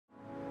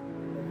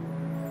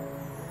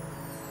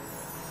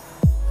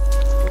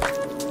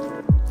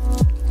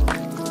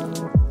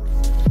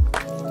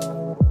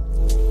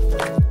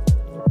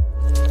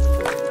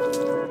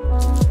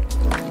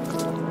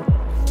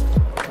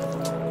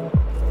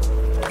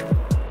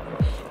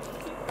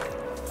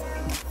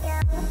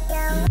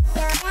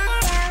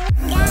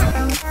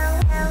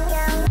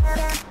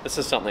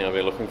This is something I've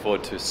been looking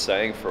forward to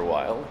saying for a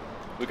while.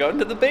 We're going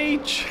to the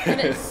beach. And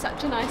it's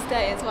such a nice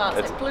day as well.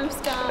 It's like blue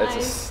skies.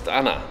 It's a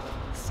stunner.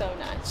 So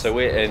nice. So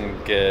we're in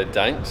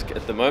Gdansk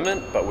at the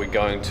moment, but we're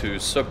going to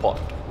Sopot,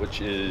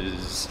 which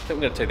is, I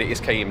think we're going to take the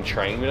SKM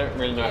train. We don't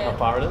really know how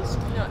far it is.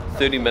 No,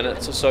 30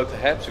 minutes or so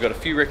perhaps. We've got a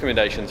few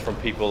recommendations from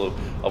people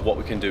of what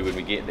we can do when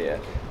we get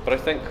there. But I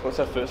think, what's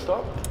our first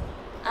stop?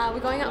 We're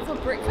going out for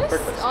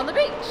breakfast on the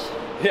beach.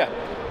 Yeah.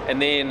 And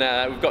then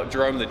we've got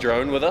Jerome the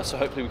drone with us, so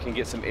hopefully we can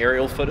get some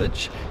aerial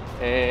footage.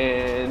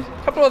 And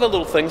a couple of other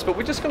little things, but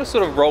we're just going to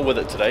sort of roll with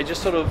it today.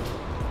 Just sort of,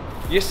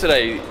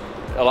 yesterday,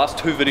 our last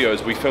 2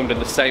 videos we filmed in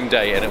the same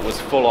day and it was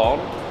full on.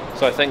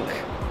 So I think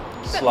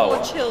slower. A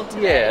bit more chilled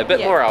today. Yeah, a bit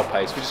more our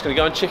pace. We're just going to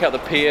go and check out the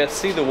pier,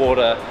 see the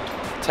water,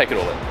 take it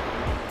all in.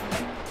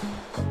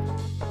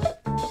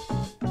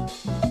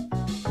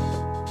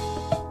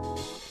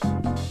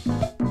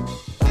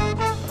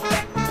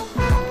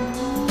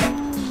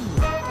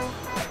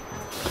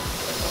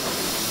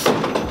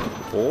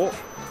 Oh.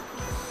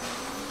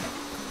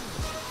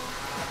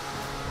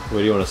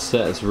 Where do you want to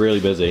sit? It's really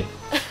busy.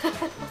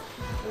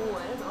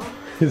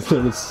 There's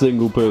not a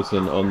single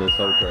person on this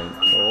whole train.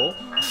 Oh.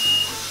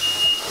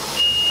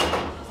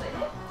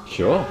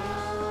 Sure.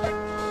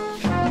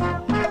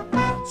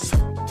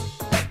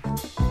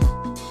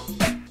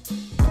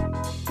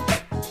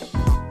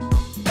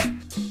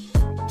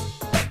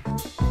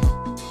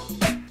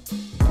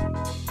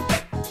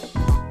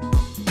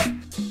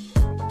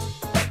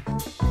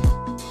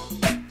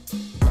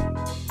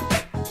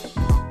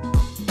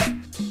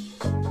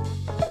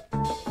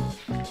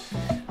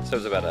 So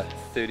it was about a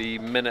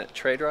 30-minute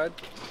trade ride.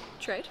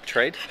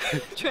 Train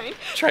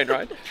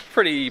ride.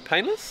 Pretty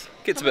painless.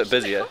 Gets a bit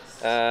busier.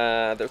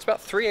 It's about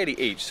 $3.80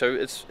 each, so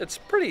it's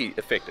pretty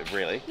effective,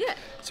 really. Yeah.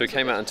 So we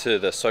came out into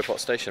the Sopot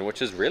station,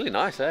 which is really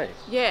nice, eh?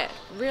 Yeah,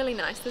 really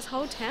nice. This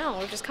whole town,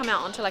 we've just come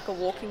out onto like a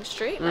walking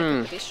street, like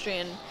a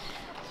pedestrian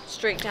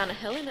street down a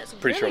hill, and it's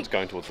pretty sure it's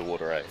going towards the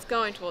water, eh? It's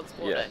going towards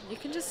the water. Yeah. You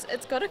can just,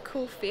 it's got a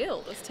cool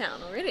feel, this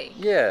town already.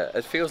 Yeah,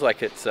 it feels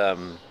like it's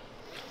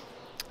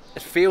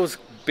it feels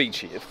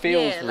beachy. It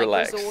feels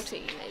relaxed. Like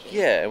resorty, maybe.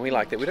 Yeah, and we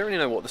like that. We don't really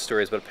know what the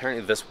story is, but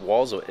apparently this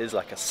was or is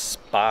like a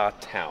spa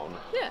town.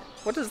 Yeah.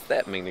 What does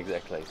that mean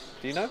exactly?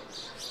 Do you know?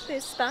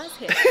 There's spas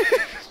here.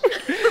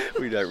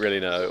 We don't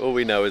really know. All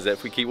we know is that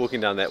if we keep walking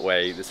down that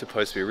way, there's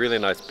supposed to be a really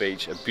nice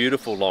beach, a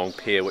beautiful long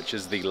pier, which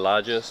is the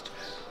largest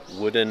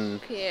wooden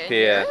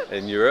pier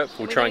in Europe.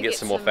 We'll try and get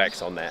some more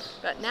facts on that.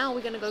 But now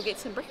we're going to go get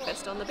some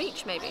breakfast on the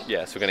beach, maybe.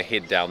 Yeah, so we're going to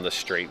head down the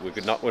street. We're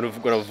going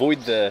to avoid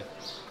the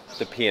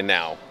pier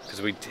now because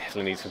we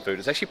definitely need some food.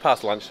 It's actually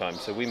past lunchtime,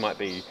 so we might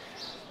be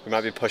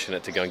pushing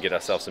it to go and get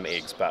ourselves some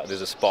eggs, but there's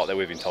a spot that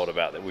we've been told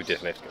about that we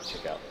definitely have to go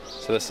check out.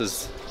 So this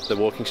is the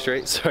walking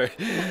street. So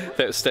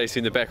that was Stacey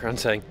in the background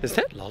saying, "Is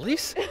that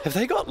lollies? Have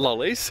they got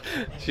lollies?"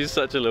 She's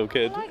such a little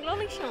kid. I like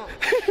lolly shop.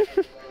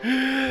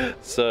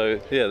 So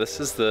yeah,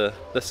 this is the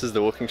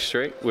walking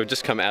street. We've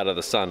just come out of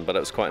the sun, but it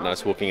was quite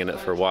nice walking in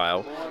it for a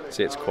while.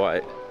 See, it's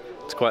quite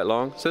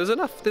long. So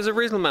there's a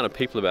reasonable amount of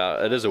people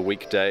about. It is a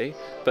weekday,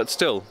 but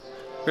still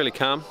really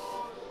calm.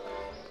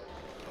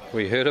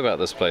 We heard about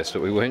this place,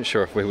 but we weren't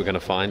sure if we were going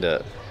to find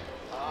it.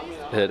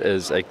 It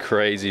is a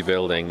crazy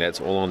building that's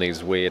all on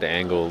these weird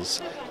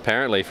angles.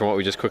 Apparently, from what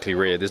we just quickly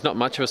read, there's not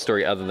much of a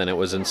story other than it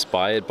was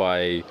inspired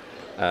by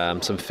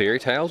some fairy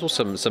tales or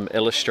some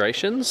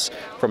illustrations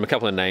from a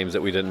couple of names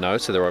that we didn't know,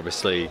 so they're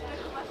obviously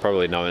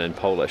probably known in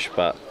Polish,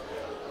 but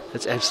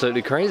it's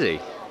absolutely crazy.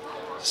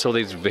 Just all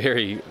these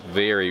very,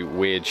 very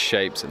weird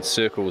shapes and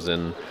circles,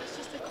 and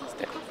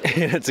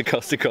it's a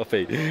Costa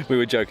coffee. We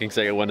were joking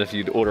saying I wonder if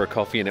you'd order a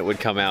coffee and it would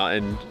come out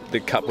and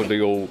the cup would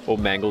be all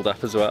mangled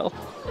up as well.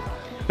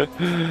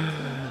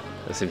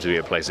 There seems to be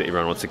a place that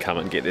everyone wants to come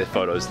and get their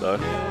photos though.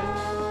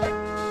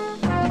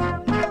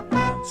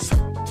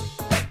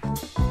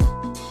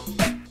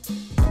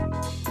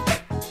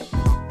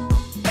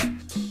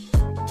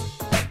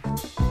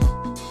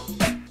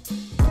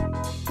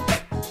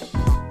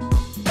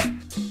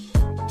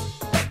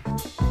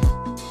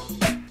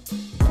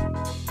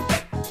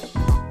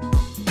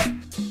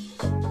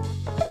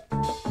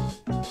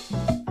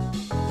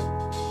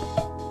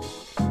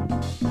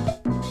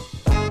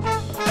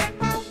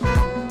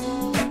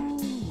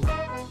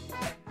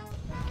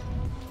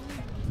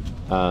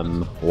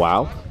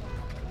 Wow.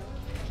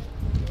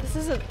 This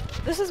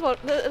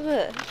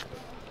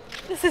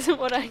isn't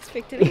what I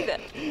expected either.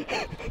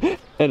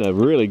 In a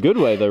really good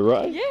way though,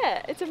 right?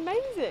 Yeah, it's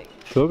amazing.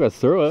 Talk us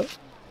through it.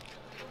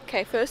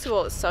 Okay, first of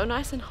all, it's so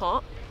nice and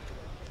hot.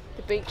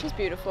 The beach is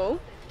beautiful.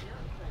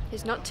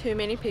 There's not too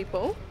many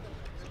people.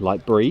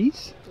 Light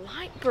breeze?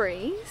 Light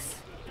breeze.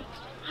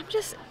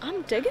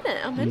 I'm digging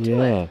it. I'm into it.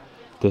 Yeah,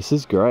 this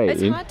is great.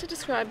 It's hard to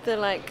describe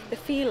the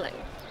feeling.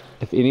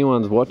 If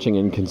anyone's watching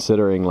and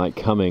considering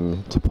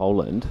coming to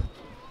Poland,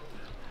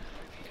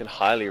 I can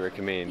highly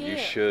recommend you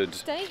should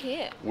stay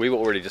here. We were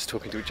already just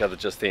talking to each other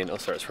just then. Oh,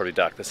 sorry, it's probably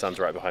dark. The sun's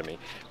right behind me.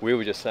 We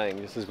were just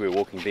saying, just as we were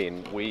walking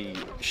then, we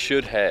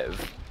should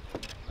have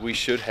we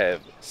should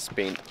have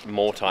spent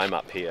more time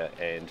up here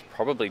and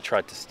probably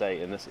tried to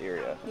stay in this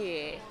area.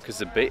 Yeah. Because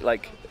the beach,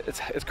 like,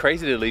 it's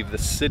crazy to leave the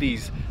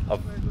cities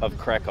of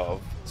Krakow,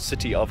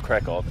 city of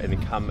Krakow, and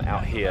then come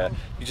out here.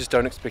 You just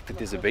don't expect that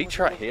there's a beach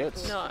right here.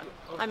 It's, No.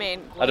 I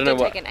mean, I don't know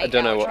what. Take an I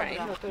don't know what. train.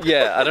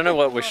 Yeah, I don't know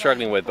what we're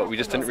struggling with, but we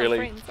just didn't Some really.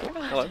 friends.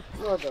 Hello.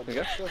 There we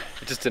go.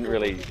 We just didn't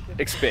really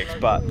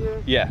expect, but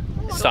yeah,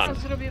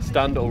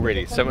 stunned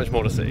already. So much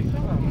more to see.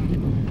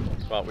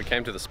 Well, we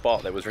came to the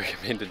spot that was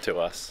recommended to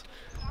us,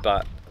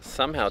 but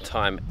somehow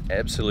time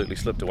absolutely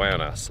slipped away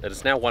on us. It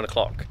is now 1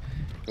 o'clock.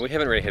 We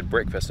haven't really had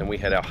breakfast, and we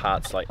had our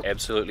hearts like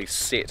absolutely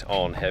set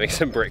on having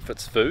some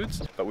breakfast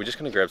foods, but we're just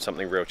going to grab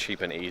something real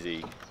cheap and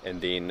easy, and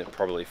then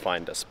probably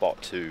find a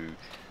spot to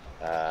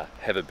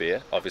have a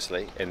beer,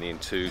 obviously, and then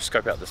to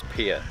scope out this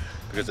pier,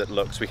 because it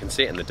looks, we can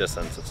see it in the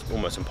distance. It's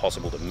almost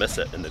impossible to miss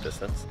it in the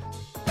distance.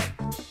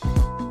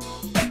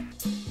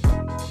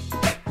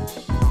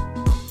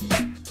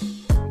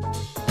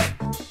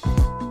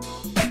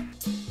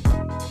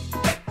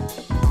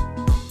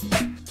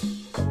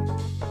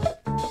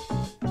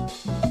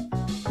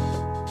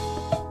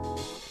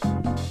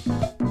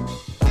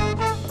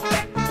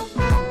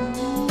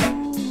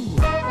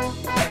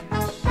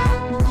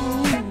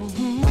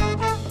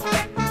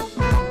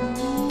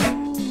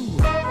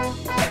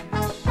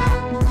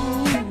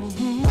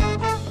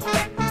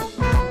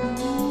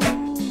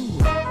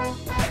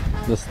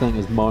 This thing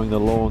is mowing the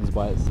lawns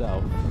by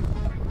itself.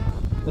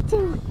 It's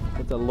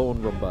a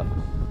lawn Roomba.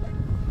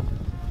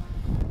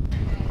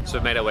 So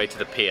we made our way to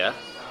the pier.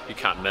 You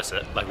can't miss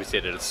it. Like we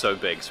said, it is so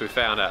big. So we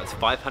found out it's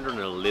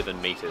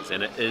 511 meters,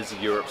 and it is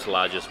Europe's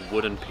largest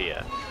wooden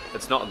pier.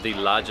 It's not the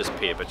largest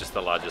pier, but just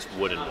the largest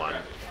wooden one.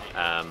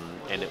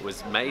 And it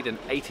was made in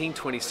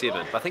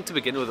 1827. But I think to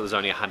begin with it was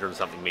only 100 and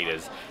something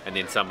meters, and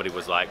then somebody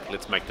was like,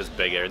 let's make this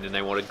bigger, and then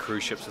they wanted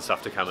cruise ships and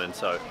stuff to come in.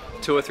 So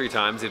 2 or 3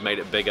 times they've made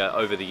it bigger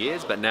over the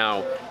years, but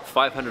now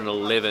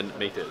 511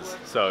 meters.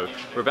 So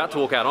we're about to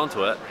walk out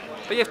onto it,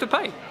 but you have to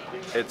pay.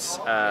 It's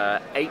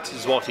 8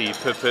 zloty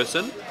per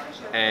person,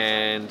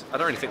 and I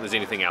don't really think there's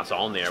anything else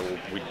on there.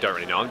 We don't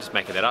really know, I'm just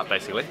making that up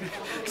basically.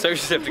 So we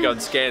just have to go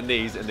and scan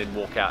these and then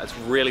walk out. It's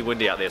really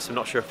windy out there, so I'm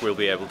not sure if we'll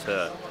be able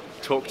to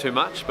talk too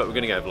much, but we're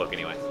going to go have a look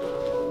anyway.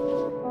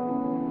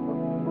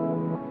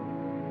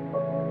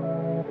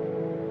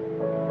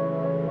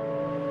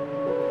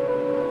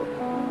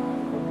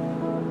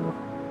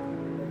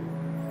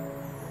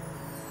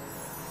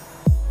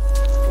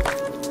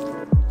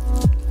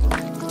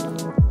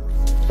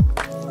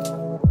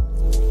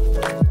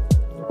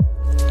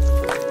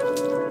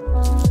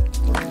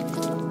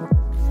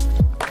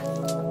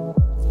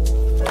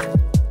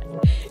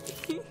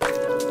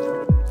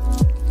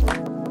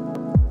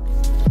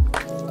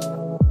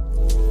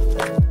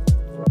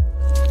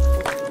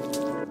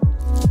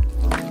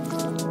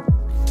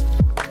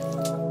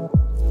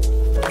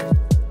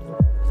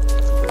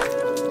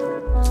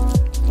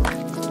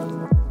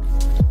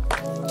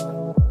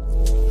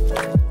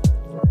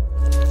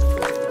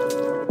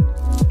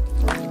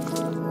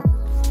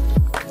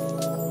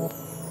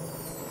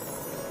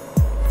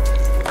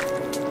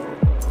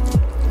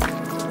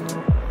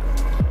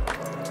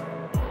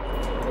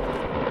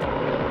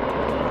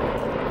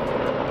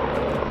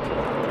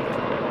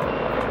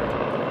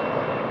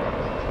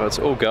 Let's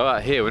all go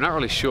out here. We're not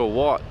really sure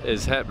what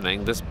is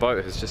happening. This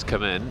boat has just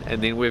come in,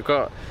 and then we've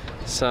got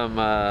some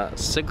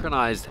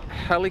synchronized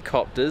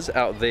helicopters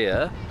out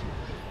there,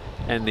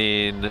 and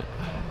then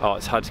oh,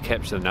 it's hard to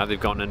capture them now. They've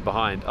gone in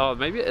behind. Oh,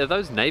 maybe are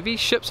those Navy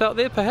ships out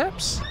there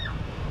perhaps?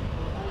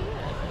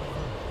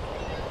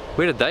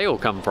 Where did they all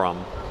come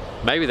from?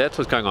 Maybe that's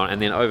what's going on. And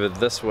then over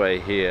this way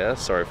here,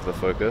 sorry for the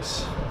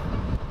focus,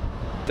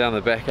 down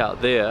the back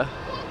out there,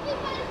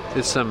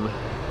 there's some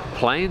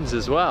planes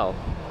as well.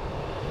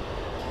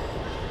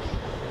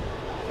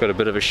 Got a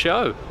bit of a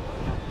show.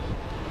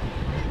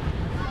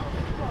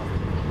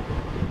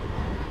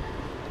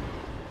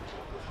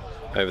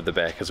 Over the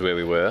back is where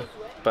we were,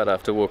 but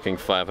after walking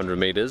 500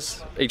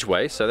 meters each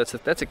way, so that's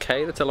a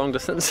K, that's a long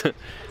distance,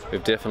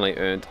 we've definitely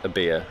earned a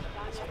beer.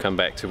 So we've come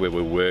back to where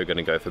we were going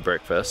to go for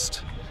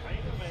breakfast.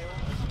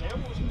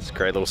 It's a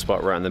great little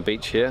spot right on the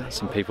beach here.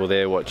 Some people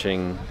there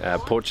watching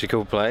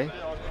Portugal play.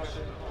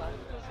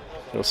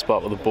 Little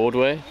spot with a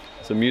boardway,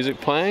 some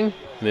music playing.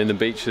 And then the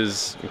beach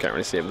is, you can't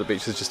really see it, but the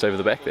beach is just over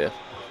the back there.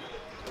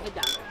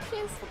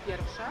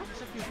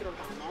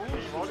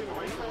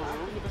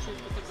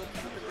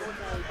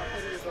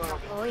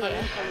 Oh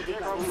yeah,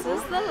 this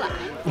is the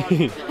line.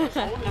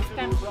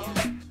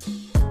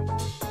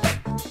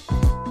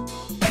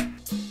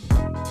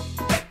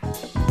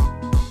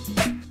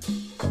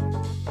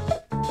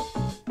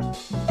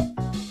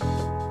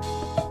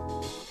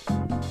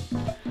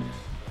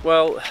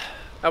 Well,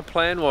 our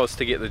plan was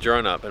to get the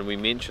drone up, and we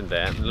mentioned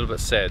that. I'm a little bit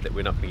sad that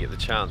we're not going to get the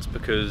chance,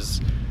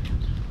 because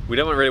we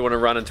don't really want to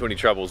run into any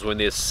troubles when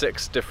there's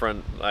 6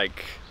 different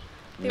like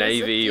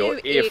Navy or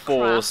Air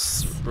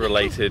Force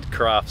related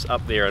crafts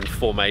up there in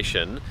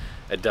formation.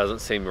 It doesn't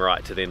seem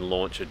right to then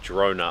launch a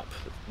drone up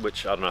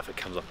which I don't know if it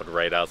comes up on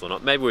radars or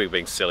not. Maybe we're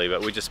being silly,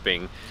 but we're just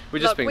being smart. We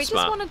just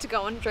wanted to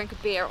go and drink a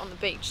beer on the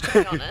beach, to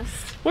be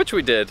honest. Which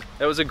we did.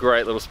 It was a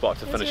great little spot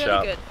to finish really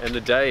up. good. And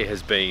the day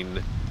has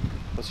been,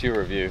 what's your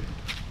review?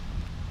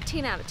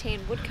 10 out of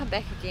 10, would come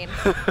back again.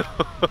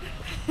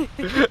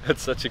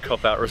 It's such a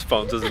cop-out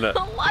response, isn't it?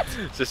 What?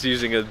 Just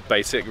using a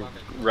basic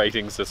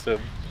rating system.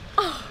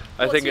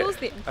 What's yours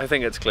then? I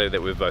think it's clear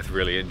that we've both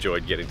really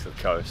enjoyed getting to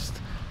the coast.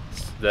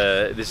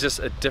 There's just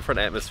a different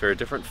atmosphere, a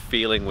different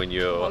feeling when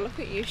you're... Well, look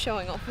at you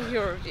showing off with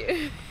your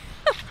review.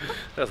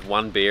 That's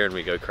one beer and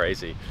we go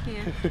crazy.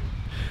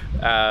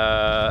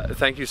 Yeah.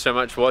 Thank you so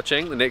much for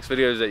watching. The next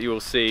videos that you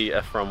will see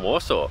are from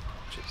Warsaw,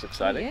 which is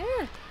exciting.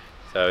 Yeah.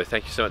 So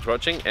thank you so much for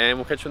watching, and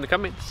we'll catch you in the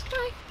comments.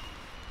 Bye.